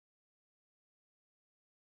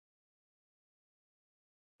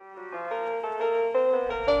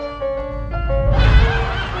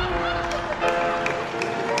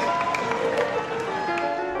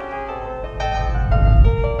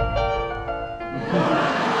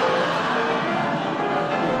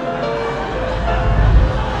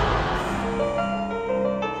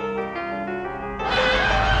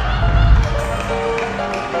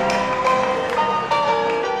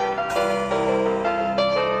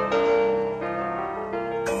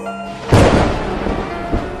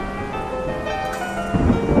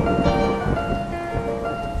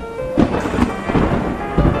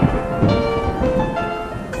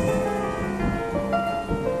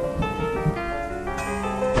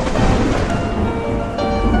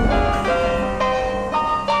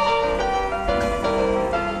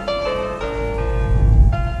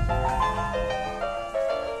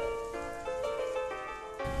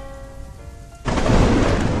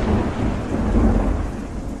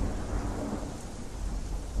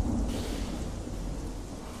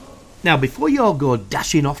Now, before you all go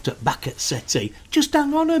dashing off to back at settee, just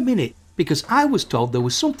hang on a minute, because I was told there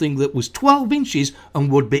was something that was 12 inches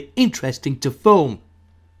and would be interesting to film.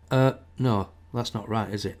 No, that's not right,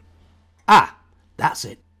 is it? Ah, that's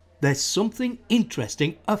it. There's something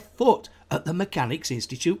interesting afoot at the Mechanics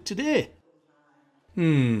Institute today.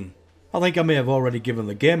 I think I may have already given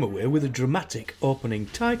the game away with a dramatic opening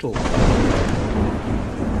title.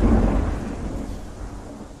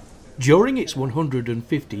 During its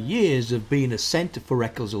 150 years of being a centre for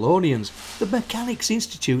Eccleshillians, the Mechanics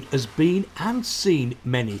Institute has been and seen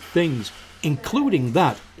many things, including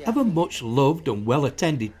that of a much loved and well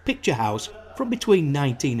attended picture house from between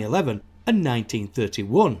 1911 and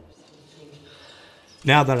 1931.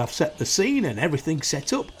 Now that I've set the scene and everything's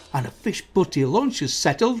set up and a fish butty lunch is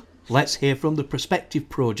settled, let's hear from the prospective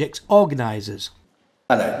project's organisers.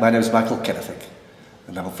 Hello, my name is Michael Kennefick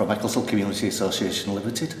and I'm from Eccleshill Community Association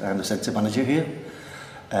Limited. I'm the centre manager here.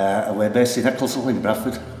 We're based in Eccleshill in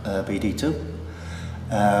Bradford, BD2.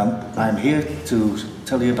 I'm here to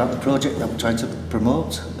tell you about the project that we're trying to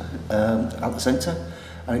promote at the centre,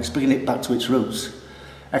 and it's bringing it back to its roots.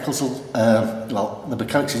 Eccleshill, the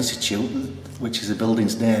Mechanics Institute, which is the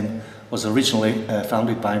building's name, was originally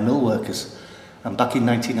founded by mill workers, and back in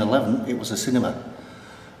 1911 it was a cinema.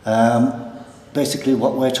 Basically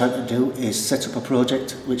what we're trying to do is set up a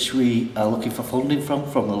project which we are looking for funding from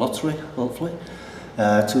the lottery, hopefully,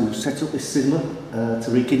 to set up this cinema,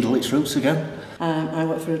 to rekindle its roots again. I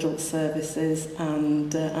work for Adult Services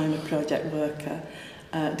and I'm a project worker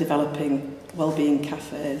developing wellbeing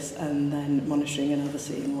cafes and then monitoring and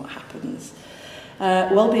overseeing what happens.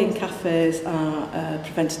 Wellbeing cafes are a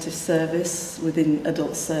preventative service within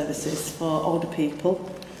adult services for older people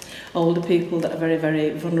that are very,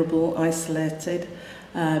 very vulnerable, isolated,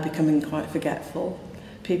 becoming quite forgetful,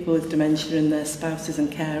 people with dementia and their spouses and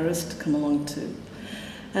carers to come along too.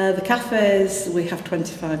 The cafes, we have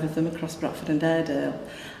 25 of them across Bradford and Airedale,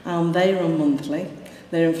 and they run monthly.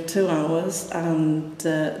 They're in for 2 hours and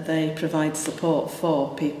they provide support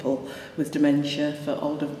for people with dementia, for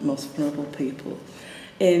older, most vulnerable people.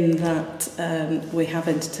 In that we have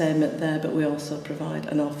entertainment there, but we also provide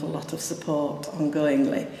an awful lot of support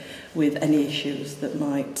ongoingly with any issues that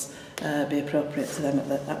might be appropriate to them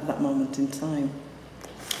at that moment in time.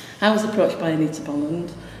 I was approached by Anita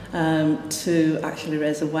Bolland to actually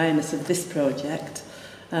raise awareness of this project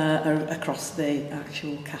across the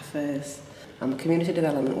actual cafes. I'm a community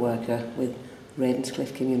development worker with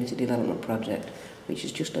Ravenscliffe Community Development Project, which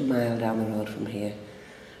is just a mile down the road from here.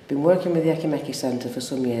 Been working with the Eccleshill Centre for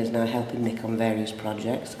some years now, helping Nick on various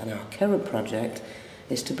projects, and our current project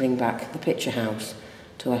is to bring back the picture house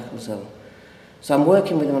to Eccleshill. So I'm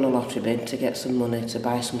working with them on a lottery bid to get some money to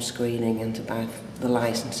buy some screening and to buy the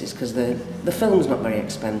licences, because the film's not very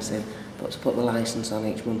expensive, but to put the licence on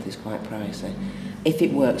each month is quite pricey. If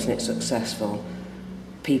it works and it's successful,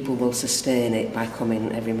 people will sustain it by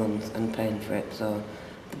coming every month and paying for it. So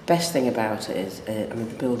the best thing about it is, I mean,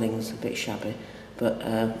 the building's a bit shabby, but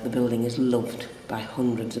the building is loved by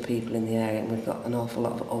hundreds of people in the area, and we've got an awful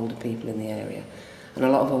lot of older people in the area. And a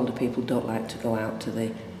lot of older people don't like to go out to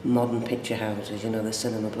the modern picture houses, you know, the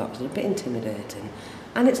cinema blocks. They're a bit intimidating.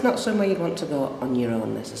 And it's not somewhere you'd want to go on your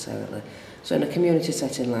own necessarily. So in a community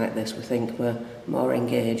setting like this, we think we're more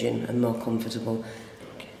engaging and more comfortable.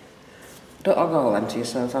 Don't hog all them to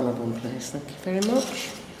yourself, I'll have one place, thank you very much.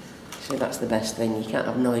 So that's the best thing, you can't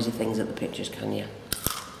have noisy things at the pictures, can you?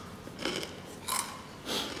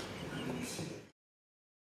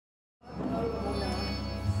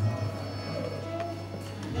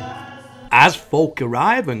 As folk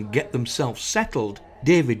arrive and get themselves settled,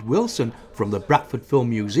 David Wilson from the Bradford Film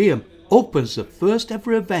Museum opens the first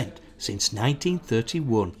ever event since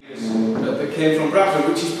 1931. That came from Bradford,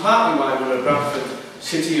 which is partly why we're a Bradford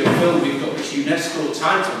City of Film. We've got this UNESCO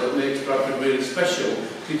title that makes Bradford really special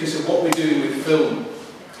because of what we're doing with film.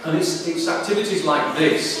 And it's activities like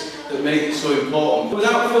this that make it so important.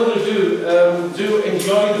 Without further ado, do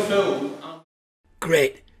enjoy the film.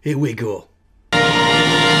 Great, here we go.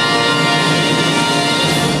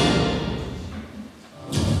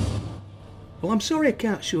 Well, I'm sorry I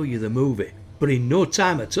can't show you the movie, but in no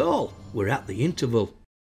time at all, we're at the interval.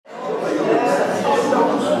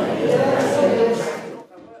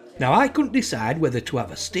 Now, I couldn't decide whether to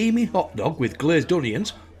have a steaming hot dog with glazed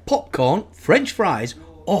onions, popcorn, French fries,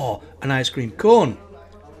 or an ice cream cone.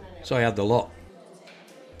 So I had the lot.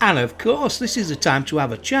 And of course, this is the time to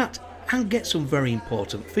have a chat and get some very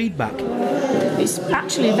important feedback. It's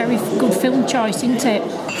actually a very good film choice, isn't it?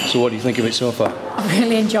 So what do you think of it so far? I've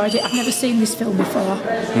really enjoyed it. I've never seen this film before.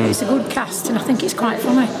 It's a good cast and I think it's quite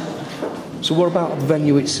funny. So what about the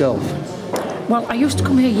venue itself? Well, I used to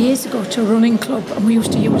come here years ago to a running club, and we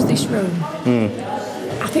used to use this room.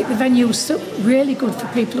 I think the venue is really good for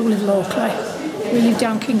people who live locally. We live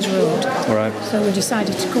down King's Road, Right. so we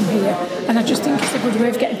decided to come here, and I just think it's a good way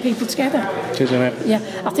of getting people together. It is, isn't it? Yeah,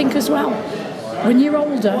 I think as well, when you're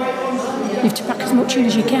older, you have to pack as much in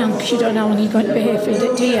as you can because you don't know how long you're going to be here for,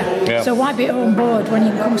 do you? Yeah. So why be at home bored when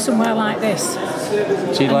you can come somewhere like this?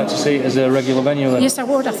 So you'd like to see it as a regular venue then? Yes, I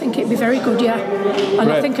would. I think it'd be very good, yeah. And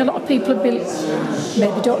Great. I think a lot of people would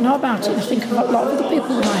maybe don't know about it. I think a lot of other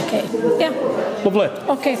people would like it. Yeah. Lovely.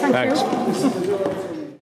 Okay, thanks.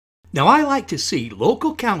 You. Now, I like to see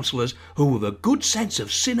local councillors who have a good sense of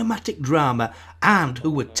cinematic drama and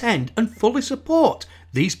who attend and fully support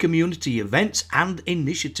these community events and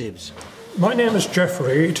initiatives. My name is Jeff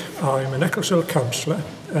Reid. I'm an Eccleshill councillor,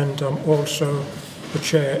 and I'm also the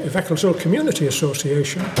chair of Eccleshill Community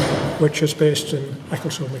Association, which is based in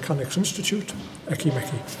Eccleshill Mechanics Institute,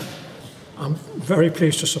 Eccleshill. I'm very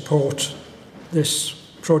pleased to support this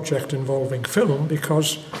project involving film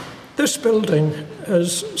because this building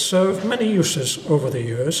has served many uses over the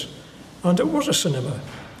years, and it was a cinema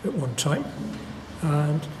at one time.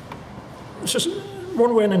 And this is,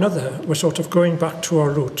 one way and another, we're sort of going back to our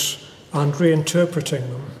roots and reinterpreting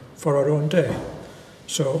them for our own day.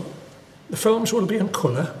 So the films will be in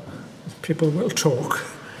colour, people will talk,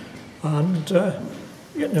 and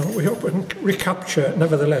you know, we hope we can recapture,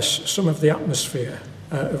 nevertheless, some of the atmosphere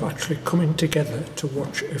of actually coming together to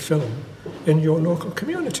watch a film in your local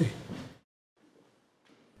community.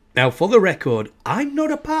 Now, for the record, I'm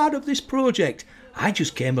not a part of this project. I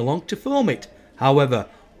just came along to film it. However,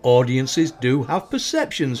 audiences do have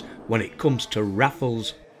perceptions when it comes to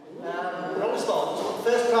raffles.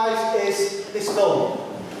 First prize is this film.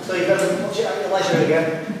 So you can watch it at your leisure again.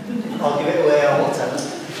 I'll give it away or whatever.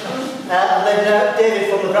 And then David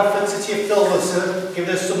from the Bradford City of Film has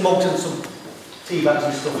given us some mugs and some tea bags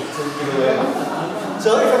and stuff to give away.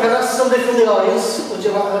 So if I can ask somebody from the audience, would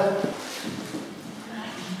you like to...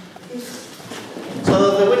 So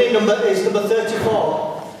the winning number is number 34.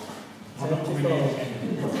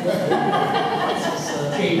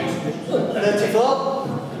 34?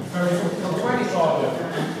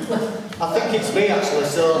 I think it's me actually,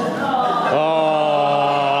 so...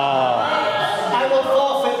 I will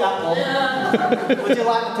forfeit that one. Would you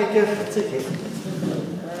like to pick a ticket?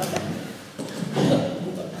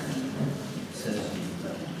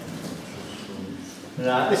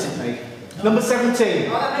 Right, this is me. Number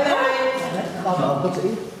 17. Oh no, I've got it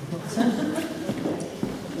here.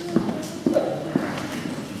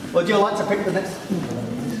 Would you like to pick the next?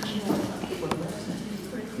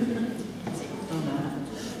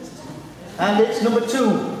 And it's number 2.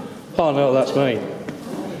 Oh no, that's me.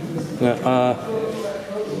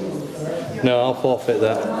 No, I'll forfeit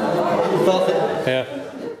that. Forfeit? Yeah.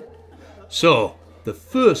 So, the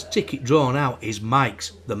first ticket drawn out is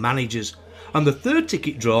Mike's, the manager's, and the third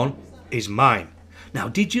ticket drawn is mine. Now,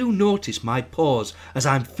 did you notice my pause as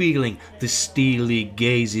I'm feeling the steely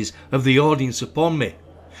gazes of the audience upon me?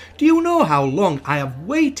 Do you know how long I have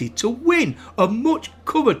waited to win a much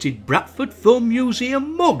coveted Bradford Film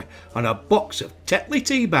Museum mug and a box of Tetley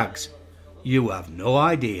tea bags? You have no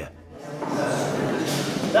idea.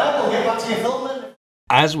 Now we'll get back to your film then.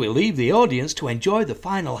 As we leave the audience to enjoy the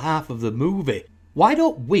final half of the movie, why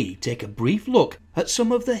don't we take a brief look at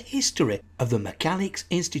some of the history of the Mechanics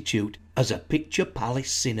Institute as a picture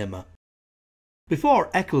palace cinema. Before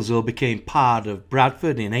Eccleshill became part of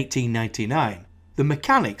Bradford in 1899, the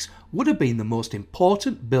Mechanics would have been the most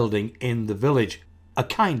important building in the village, a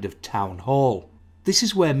kind of town hall. This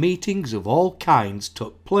is where meetings of all kinds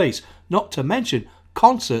took place, not to mention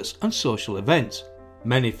concerts and social events.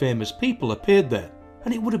 Many famous people appeared there,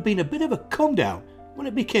 and it would have been a bit of a come down when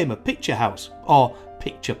it became a picture house, or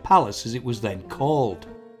picture palace as it was then called.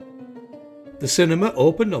 The cinema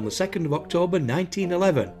opened on the 2nd of October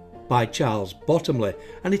 1911 by Charles Bottomley,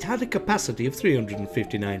 and it had a capacity of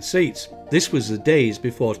 359 seats. This was the days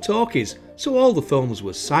before talkies, so all the films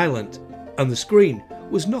were silent, and the screen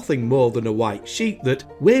was nothing more than a white sheet that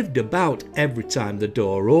waved about every time the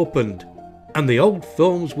door opened. And the old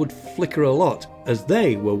films would flicker a lot as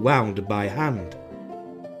they were wound by hand.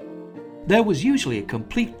 There was usually a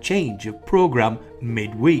complete change of programme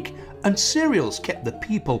mid-week, and serials kept the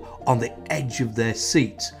people on the edge of their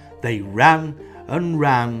seats. They ran and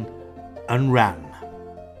ran and ran.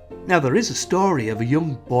 Now, there is a story of a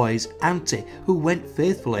young boy's auntie who went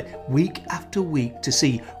faithfully week after week to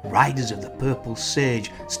see Riders of the Purple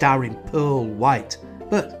Sage starring Pearl White,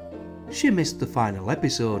 but she missed the final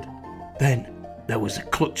episode. Then there was A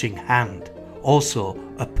Clutching Hand, also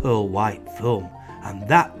a Pearl White film, and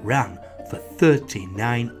that ran for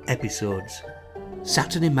 39 episodes.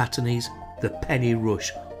 Saturday matinees, the penny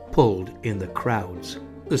rush pulled in the crowds.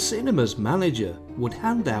 The cinema's manager would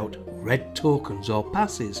hand out red tokens or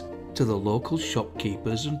passes to the local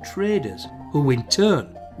shopkeepers and traders, who in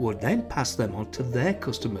turn would then pass them on to their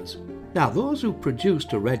customers. Now, those who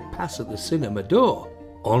produced a red pass at the cinema door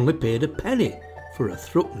only paid a penny for a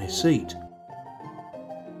threepenny seat.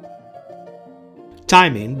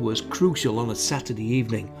 Timing was crucial on a Saturday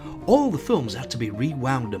evening. All the films had to be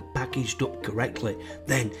rewound and packaged up correctly.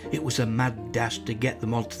 Then it was a mad dash to get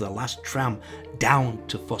them onto the last tram down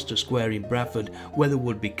to Foster Square in Bradford, where they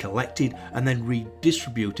would be collected and then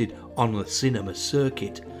redistributed on the cinema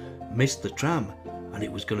circuit. Missed the tram, and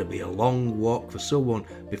it was going to be a long walk for someone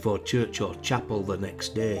before church or chapel the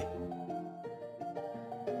next day.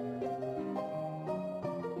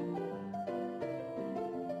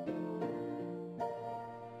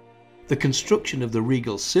 The construction of the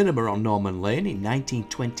Regal Cinema on Norman Lane in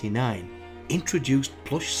 1929 introduced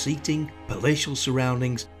plush seating, palatial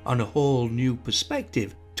surroundings and a whole new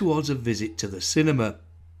perspective towards a visit to the cinema.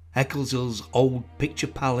 Eccleshill's old picture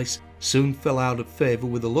palace soon fell out of favour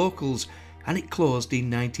with the locals, and it closed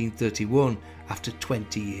in 1931 after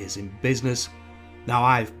 20 years in business. Now,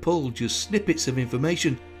 I've pulled just snippets of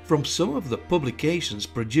information from some of the publications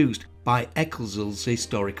produced by Eccleshill's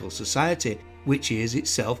Historical Society, which is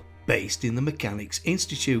itself based in the Mechanics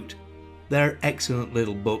Institute. They're excellent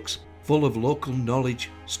little books, full of local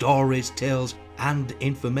knowledge, stories, tales and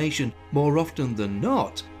information, more often than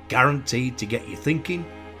not guaranteed to get you thinking,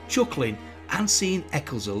 chuckling and seeing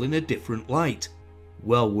Eccleshill in a different light.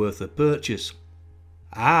 Well worth a purchase.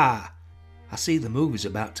 Ah, I see the movie's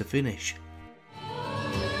about to finish.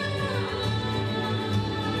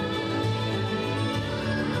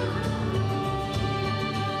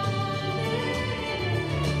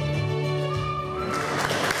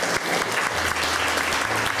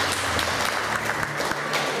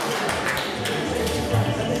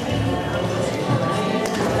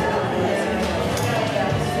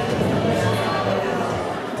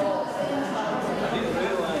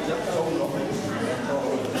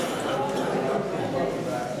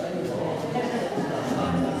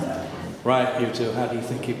 Right, you two, how do you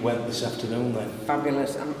think it went this afternoon then?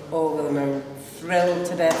 Fabulous. I'm over the moon. Thrilled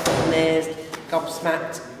to death, amazed,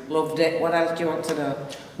 gobsmacked, loved it. What else do you want to know?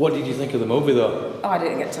 What did you think of the movie though? Oh, I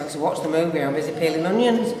didn't get a chance to watch the movie. I'm busy peeling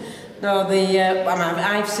onions. No,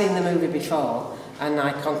 I've seen the movie before, and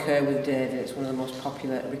I concur with David. It's one of the most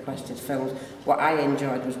popular requested films. What I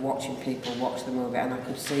enjoyed was watching people watch the movie, and I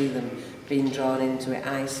could see them being drawn into it,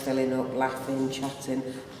 eyes filling up, laughing, chatting,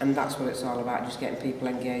 and that's what it's all about, just getting people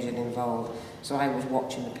engaged and involved. So I was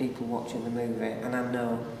watching the people watching the movie, and I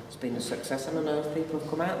know it's been a success, and I know people have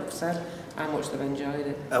come out and said how much they've enjoyed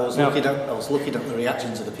it. I was looking at the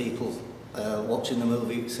reactions of the people watching the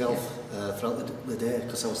movie itself throughout the day,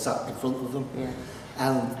 because I was sat in front of them. Yeah.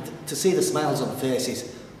 And to see the smiles on the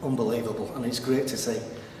faces, unbelievable, and it's great to see.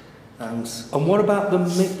 And what about the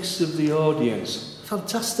mix of the audience?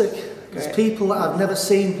 Fantastic. There's people that I've never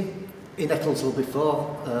seen in Eccleshill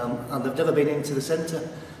before, and they've never been into the centre,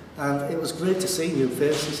 and it was great to see new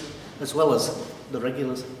faces as well as the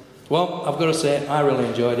regulars. Well, I've got to say, I really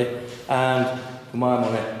enjoyed it, and for my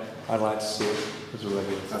money, I'd like to see it as a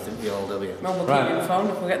regular. I think we all do, yeah. Well, we'll keep you informed.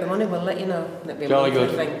 If we get the money, we'll let you know. It'll be a Jolly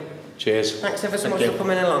wonderful good. thing. Cheers. Thanks ever so much for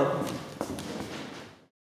coming along.